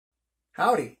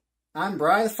Howdy, I'm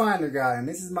Bryce the Finder Guy, and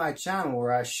this is my channel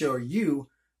where I show you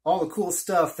all the cool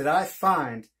stuff that I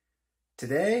find.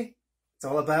 Today, it's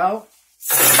all about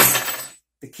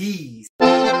the keys.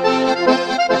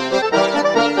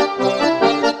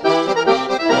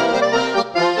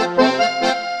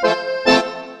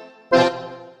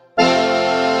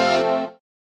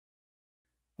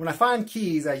 When I find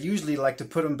keys, I usually like to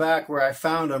put them back where I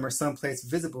found them or someplace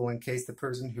visible in case the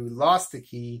person who lost the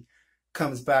key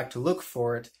comes back to look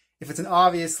for it. If it's an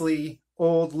obviously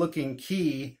old-looking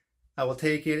key, I will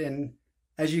take it, and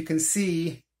as you can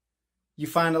see, you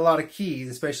find a lot of keys,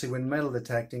 especially when metal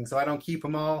detecting, so I don't keep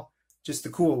them all, just the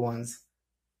cool ones.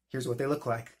 Here's what they look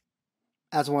like.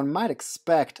 As one might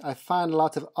expect, I find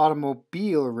lots of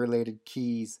automobile-related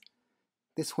keys.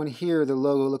 This one here, the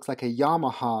logo looks like a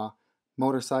Yamaha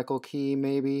motorcycle key,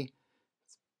 maybe.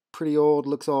 It's pretty old,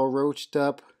 looks all roached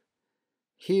up.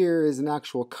 Here is an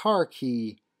actual car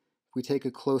key. If we take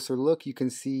a closer look, you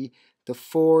can see the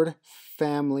Ford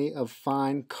family of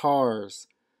fine cars.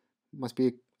 Must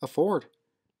be a Ford.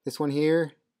 This one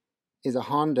here is a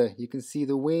Honda. You can see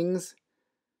the wings.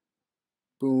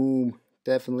 Boom.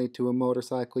 Definitely to a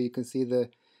motorcycle. You can see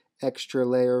the extra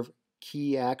layer of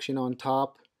key action on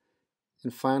top.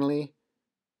 And finally,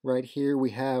 right here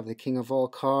we have the king of all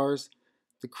cars,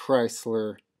 the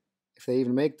Chrysler, if they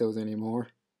even make those anymore.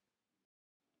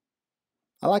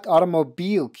 I like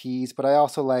automobile keys, but I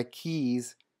also like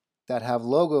keys that have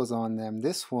logos on them.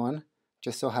 This one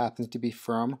just so happens to be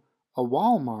from a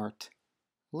Walmart.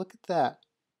 Look at that.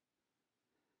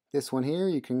 This one here,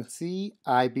 you can see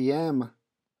IBM,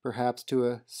 perhaps to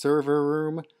a server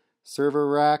room, server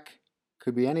rack,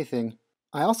 could be anything.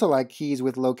 I also like keys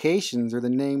with locations or the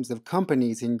names of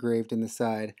companies engraved in the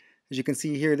side. As you can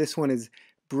see here, this one is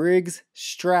Briggs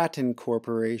Stratton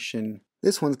Corporation.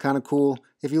 This one's kind of cool.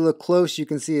 If you look close, you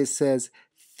can see it says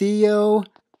Theo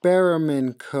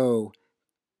Berriman Co.,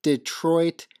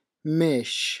 Detroit,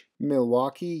 Mich,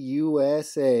 Milwaukee,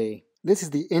 USA. This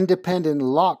is the Independent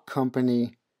Lock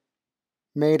Company,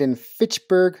 made in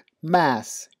Fitchburg,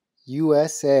 Mass,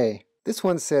 USA. This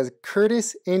one says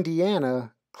Curtis,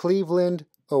 Indiana, Cleveland,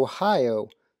 Ohio,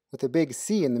 with a big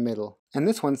C in the middle. And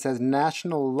this one says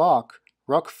National Lock,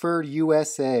 Rockford,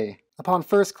 USA. Upon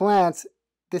first glance,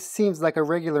 this seems like a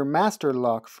regular master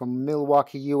lock from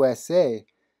Milwaukee, USA.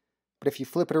 But if you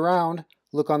flip it around,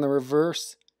 look on the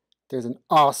reverse, there's an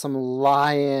awesome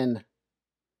lion.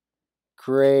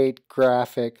 Great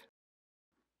graphic.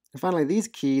 And finally, these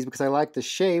keys, because I like the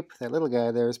shape, that little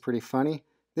guy there is pretty funny.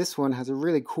 This one has a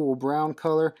really cool brown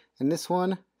color, and this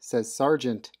one says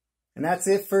Sergeant. And that's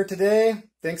it for today.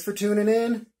 Thanks for tuning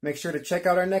in. Make sure to check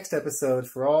out our next episode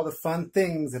for all the fun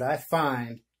things that I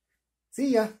find. See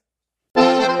ya!